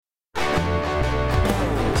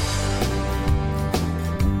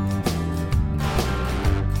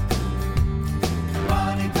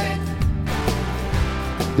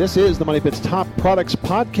This is the Money Pit's Top Products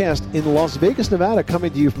Podcast in Las Vegas, Nevada,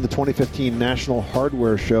 coming to you from the 2015 National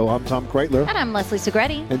Hardware Show. I'm Tom Kreitler. And I'm Leslie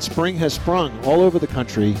Segretti. And spring has sprung all over the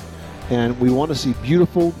country, and we want to see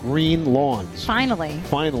beautiful green lawns. Finally,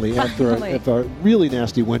 after a really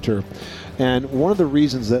nasty winter. And one of the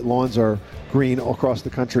reasons that lawns are green across the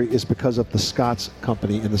country is because of the Scotts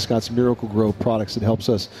Company and the Scotts Miracle-Gro products that helps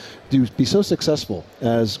us be so successful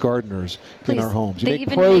as gardeners in our homes. You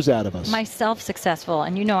make pros out of us. Myself successful,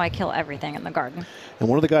 and you know I kill everything in the garden. And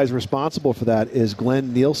one of the guys responsible for that is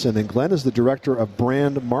Glenn Nielsen, and Glenn is the Director of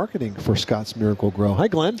Brand Marketing for Scotts Miracle-Gro. Hi,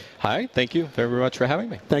 Glenn. Hi, thank you very much for having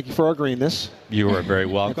me. Thank you for our greenness. You are very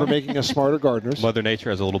welcome. And for making us smarter gardeners. Mother Nature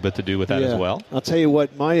has a little bit to do with that as well. I'll tell you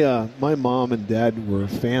what, my mom and dad were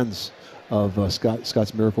fans of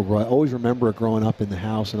Scotts Miracle-Gro. I always remember it growing up in the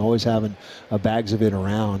house and always having bags of it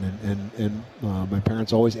around, and my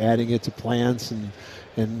parents always adding it to plants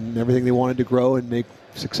and everything they wanted to grow and make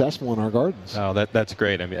successful in our gardens. Oh, that's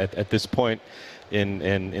great. I mean, at this point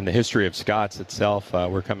in the history of Scotts itself,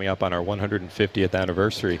 we're coming up on our 150th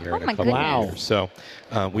anniversary here in a couple of years. So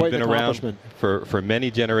we've been around for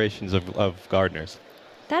many generations of gardeners.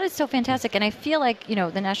 That is so fantastic. And I feel like,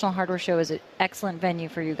 the National Hardware Show is an excellent venue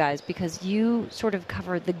for you guys because you sort of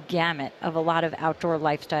cover the gamut of a lot of outdoor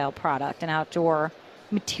lifestyle product and outdoor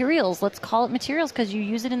materials. Let's call it materials because you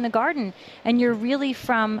use it in the garden. And you're really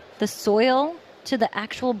from the soil to the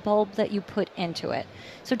actual bulb that you put into it.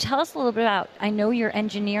 So tell us a little bit about, I know you're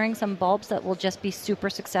engineering some bulbs that will just be super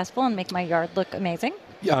successful and make my yard look amazing.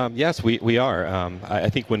 Yes, we are. I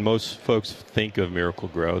think when most folks think of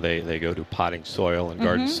Miracle-Gro, they go to potting soil and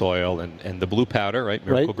garden soil and the blue powder, right?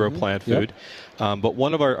 Miracle-Gro plant food. But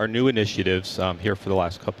one of our new initiatives here for the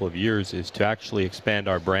last couple of years is to actually expand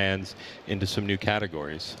our brands into some new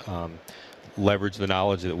categories. Leverage the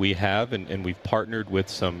knowledge that we have, and we've partnered with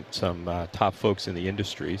some top folks in the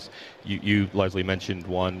industries. You Leslie, mentioned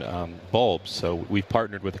one, bulbs. So we've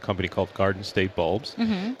partnered with a company called Garden State Bulbs.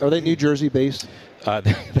 Are they New Jersey based?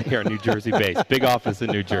 They are New Jersey based. Big office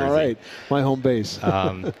in New Jersey. All right, my home base.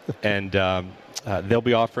 And they'll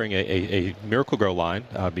be offering a Miracle-Gro line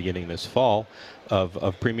beginning this fall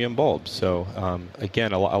of premium bulbs. So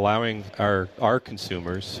again, allowing our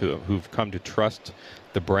consumers who've come to trust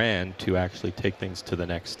the brand to actually take things to the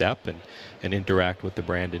next step and interact with the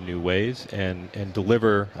brand in new ways and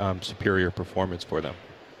deliver superior performance for them.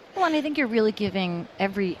 Well, and I think you're really giving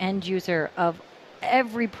every end user of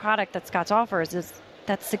every product that Scotts offers is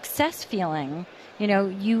that success feeling.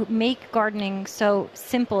 You make gardening so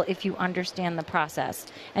simple if you understand the process,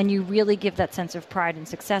 and you really give that sense of pride and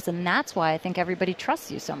success, and that's why I think everybody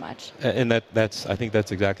trusts you so much. And I think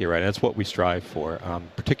that's exactly right. And that's what we strive for,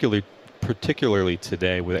 particularly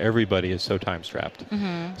today, where everybody is so time-strapped.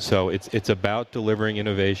 So it's about delivering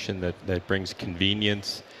innovation that brings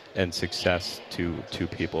convenience and success to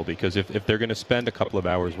people, because if they're going to spend a couple of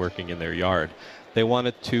hours working in their yard, they want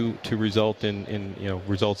it to result in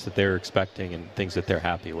results that they're expecting and things that they're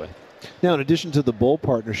happy with. Now, in addition to the bulb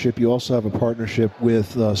partnership, you also have a partnership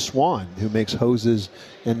with Swan, who makes hoses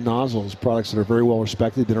and nozzles, products that are very well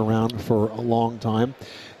respected, been around for a long time.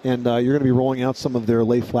 And you're going to be rolling out some of their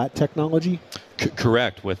lay flat technology?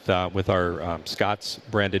 Correct, with our Scotts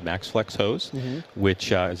branded MaxFlex hose,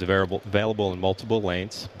 which is available in multiple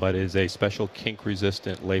lengths, but is a special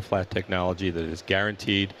kink-resistant lay flat technology that is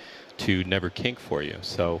guaranteed to never kink for you.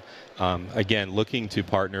 So again, looking to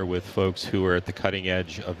partner with folks who are at the cutting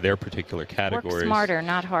edge of their particular categories. Work smarter,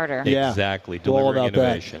 not harder. Exactly, delivering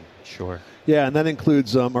innovation. That. Sure. Yeah, and that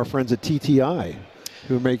includes our friends at TTI,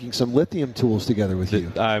 who are making some lithium tools together with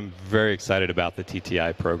you. I'm very excited about the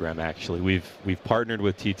TTI program, actually. We've partnered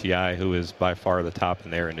with TTI, who is by far the top in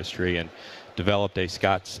their industry, and developed a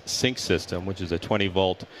Scotts Sync system, which is a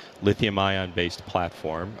 20-volt lithium-ion-based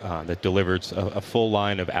platform that delivers a full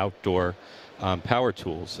line of outdoor power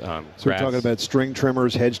tools. So we're talking about string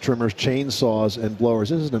trimmers, hedge trimmers, chainsaws, and blowers.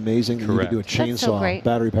 This is amazing. Correct. You can do a chainsaw,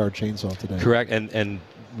 battery-powered chainsaw today. Correct, and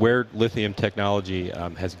where lithium technology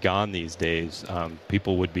has gone these days,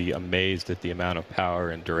 people would be amazed at the amount of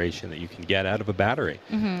power and duration that you can get out of a battery.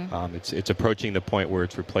 It's approaching the point where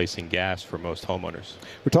it's replacing gas for most homeowners.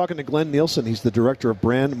 We're talking to Glenn Nielsen. He's the Director of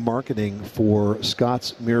Brand Marketing for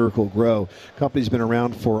Scotts Miracle-Gro. The company's been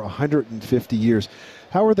around for 150 years.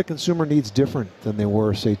 How are the consumer needs different than they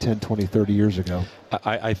were, say, 10, 20, 30 years ago?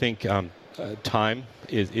 I think time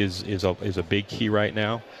is a big key right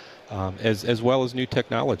now. As well as new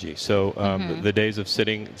technology. So the days of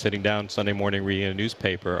sitting down Sunday morning reading a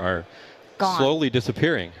newspaper are slowly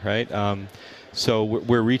disappearing, right? So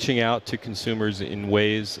we're reaching out to consumers in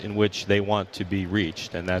ways in which they want to be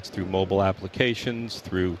reached, and that's through mobile applications,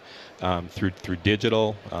 through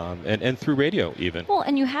digital, and through radio even. Well,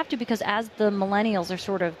 and you have to, because as the millennials are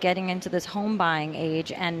sort of getting into this home buying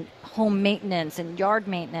age and home maintenance and yard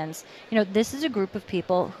maintenance, this is a group of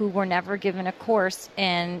people who were never given a course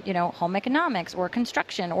in, home economics or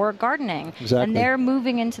construction or gardening. Exactly. And they're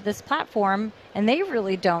moving into this platform and they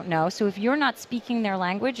really don't know. So if you're not speaking their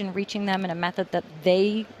language and reaching them in a method that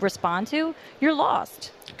they respond to, you're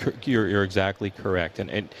lost. You're exactly correct.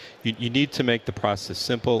 And you need to make the process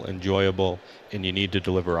simple, enjoyable, and you need to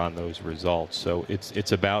deliver on those results. So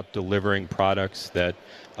it's about delivering products that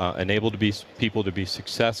enable people to be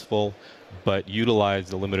successful, but utilize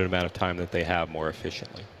the limited amount of time that they have more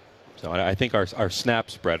efficiently. So I think our Snap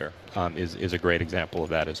spreader is a great example of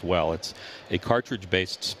that as well. It's a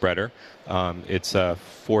cartridge-based spreader. It's a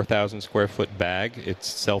 4,000 square foot bag. It's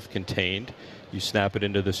self-contained. You snap it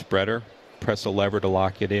into the spreader, press a lever to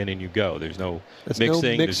lock it in, and you go. There's no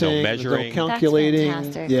mixing, there's no measuring, there's no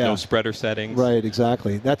calculating, no spreader settings. Right,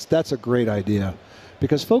 exactly. That's a great idea.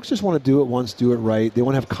 Because folks just want to do it once, do it right. They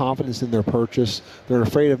want to have confidence in their purchase. They're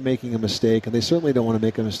afraid of making a mistake, and they certainly don't want to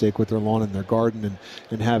make a mistake with their lawn and their garden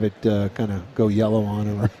and have it kind of go yellow on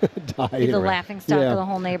them or die. Be the laughing stock of the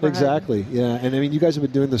whole neighborhood. Exactly, yeah. And I mean, you guys have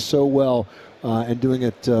been doing this so well and doing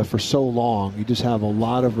it for so long. You just have a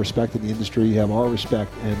lot of respect in the industry. You have our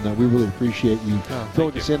respect, and we really appreciate you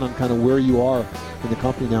filling us in on kind of where you are in the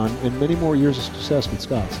company now, and many more years of success with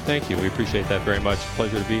Scotts. Thank you. We appreciate that very much.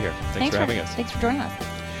 Pleasure to be here. Thanks for having us. Thanks for joining us.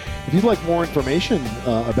 If you'd like more information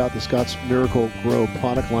about the Scotts Miracle-Gro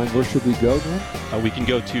product line, where should we go, Glenn? We can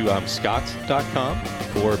go to scotts.com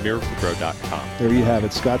or Miracle-Gro.com. There you have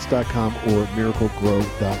it, scotts.com or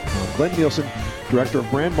Miracle-Gro.com. Glenn Nielsen, Director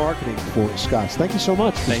of Brand Marketing for Scotts. Thank you so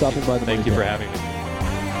much for stopping by the Thank you for having me.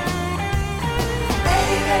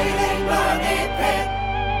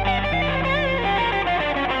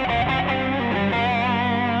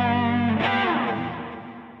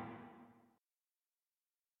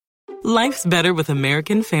 Life's better with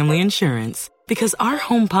American Family Insurance because our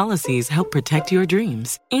home policies help protect your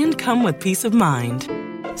dreams and come with peace of mind.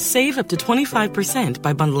 Save up to 25%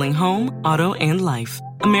 by bundling home, auto, and life.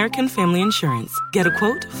 American Family Insurance. Get a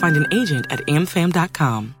quote, find an agent at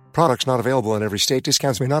amfam.com. Products not available in every state.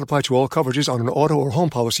 Discounts may not apply to all coverages on an auto or home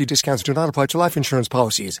policy. Discounts do not apply to life insurance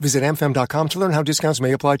policies. Visit amfam.com to learn how discounts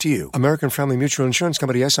may apply to you. American Family Mutual Insurance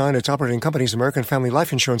Company, SI, and its operating companies, American Family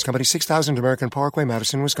Life Insurance Company, 6000 American Parkway,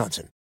 Madison, Wisconsin.